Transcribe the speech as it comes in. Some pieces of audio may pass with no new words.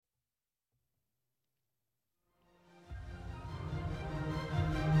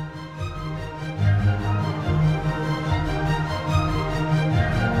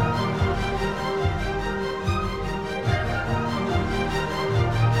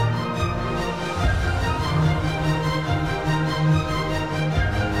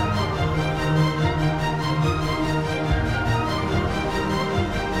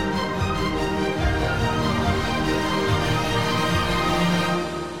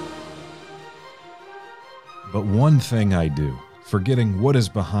But one thing I do, forgetting what is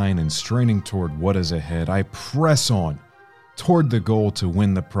behind and straining toward what is ahead, I press on toward the goal to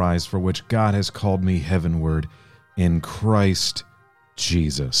win the prize for which God has called me heavenward in Christ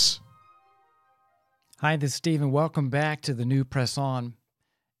Jesus. Hi, this is Stephen. Welcome back to the new Press On.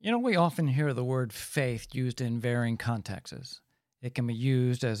 You know, we often hear the word faith used in varying contexts. It can be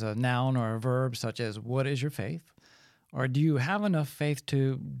used as a noun or a verb, such as, what is your faith? Or do you have enough faith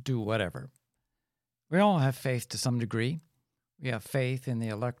to do whatever? We all have faith to some degree. We have faith in the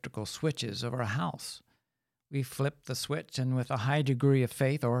electrical switches of our house. We flip the switch, and with a high degree of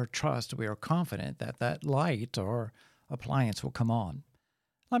faith or trust, we are confident that that light or appliance will come on.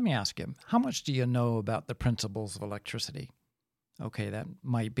 Let me ask you, how much do you know about the principles of electricity? Okay, that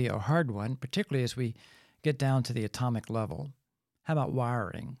might be a hard one, particularly as we get down to the atomic level. How about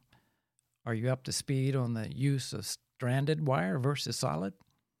wiring? Are you up to speed on the use of stranded wire versus solid?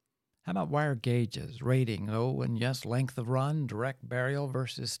 How about wire gauges, rating, and yes, length of run, direct burial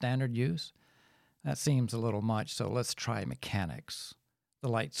versus standard use? That seems a little much, so let's try mechanics. The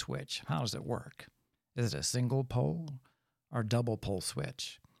light switch, how does it work? Is it a single pole or double pole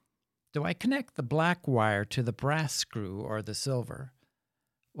switch? Do I connect the black wire to the brass screw or the silver?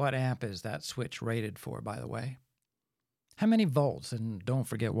 What amp is that switch rated for, by the way? How many volts? And don't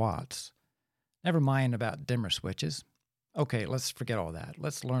forget watts. Never mind about dimmer switches. Okay, let's forget all that.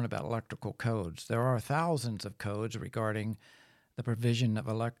 Let's learn about electrical codes. There are thousands of codes regarding the provision of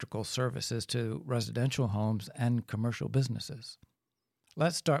electrical services to residential homes and commercial businesses.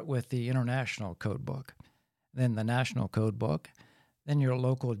 Let's start with the International Code Book, then the National Code Book, then your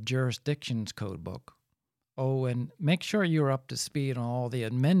local jurisdiction's code book. Oh, and make sure you're up to speed on all the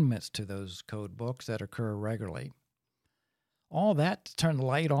amendments to those code books that occur regularly. All that to turn the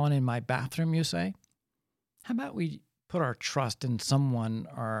light on in my bathroom, you say? How about we put our trust in someone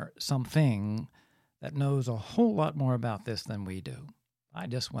or something that knows a whole lot more about this than we do? I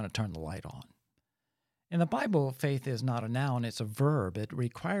just want to turn the light on. In the Bible, faith is not a noun, it's a verb. It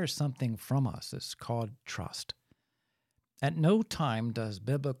requires something from us. It's called trust. At no time does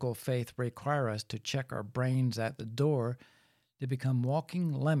biblical faith require us to check our brains at the door to become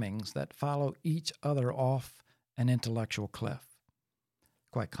walking lemmings that follow each other off an intellectual cliff.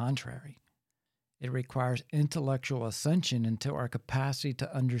 Quite contrary. It requires intellectual ascension until our capacity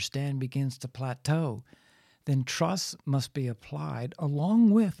to understand begins to plateau. Then trust must be applied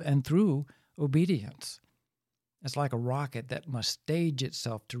along with and through obedience. It's like a rocket that must stage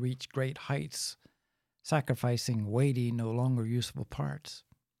itself to reach great heights, sacrificing weighty, no longer useful parts.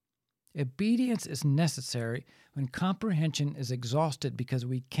 Obedience is necessary when comprehension is exhausted because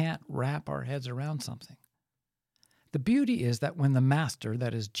we can't wrap our heads around something. The beauty is that when the Master,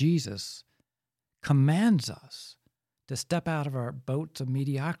 that is Jesus, commands us to step out of our boats of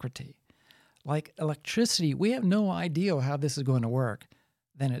mediocrity, like electricity, we have no idea how this is going to work.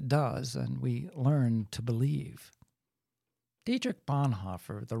 Then it does, and we learn to believe. Dietrich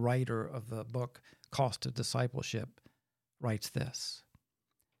Bonhoeffer, the writer of the book Cost of Discipleship, writes this: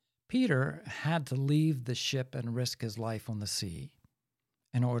 Peter had to leave the ship and risk his life on the sea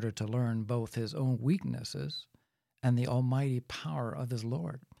in order to learn both his own weaknesses and the almighty power of his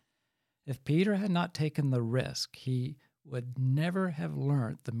Lord. If Peter had not taken the risk, he would never have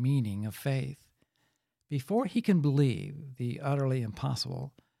learnt the meaning of faith. Before he can believe, the utterly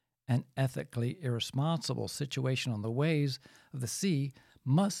impossible and ethically irresponsible situation on the waves of the sea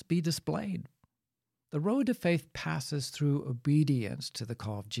must be displayed. The road to faith passes through obedience to the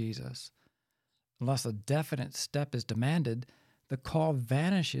call of Jesus. Unless a definite step is demanded, the call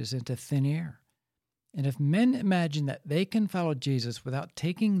vanishes into thin air. And if men imagine that they can follow Jesus without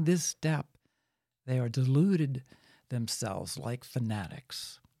taking this step, they are deluded themselves like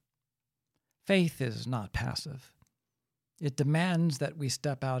fanatics. Faith is not passive. It demands that we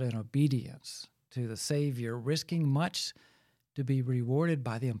step out in obedience to the Savior, risking much to be rewarded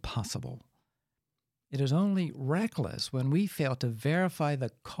by the impossible. It is only reckless when we fail to verify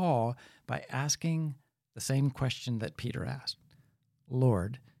the call by asking the same question that Peter asked: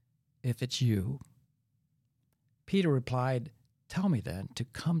 Lord, if it's you. Peter replied, Tell me then to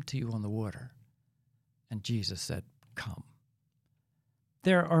come to you on the water. And Jesus said, Come.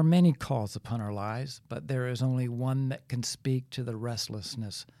 There are many calls upon our lives, but there is only one that can speak to the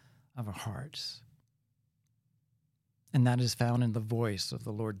restlessness of our hearts. And that is found in the voice of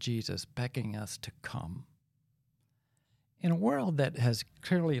the Lord Jesus beckoning us to come. In a world that has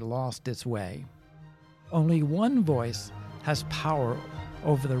clearly lost its way, only one voice has power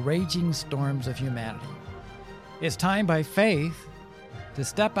over the raging storms of humanity. It's time by faith to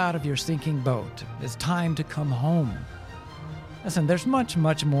step out of your sinking boat. It's time to come home. Listen, there's much,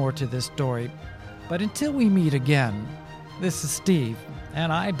 much more to this story, But until we meet again, this is Steve,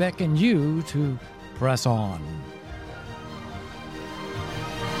 and I beckon you to press on.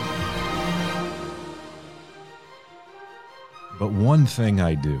 But one thing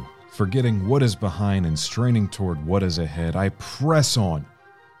I do, forgetting what is behind and straining toward what is ahead, I press on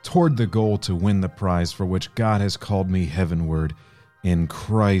toward the goal to win the prize for which God has called me heavenward in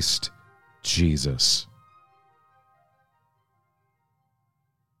Christ Jesus.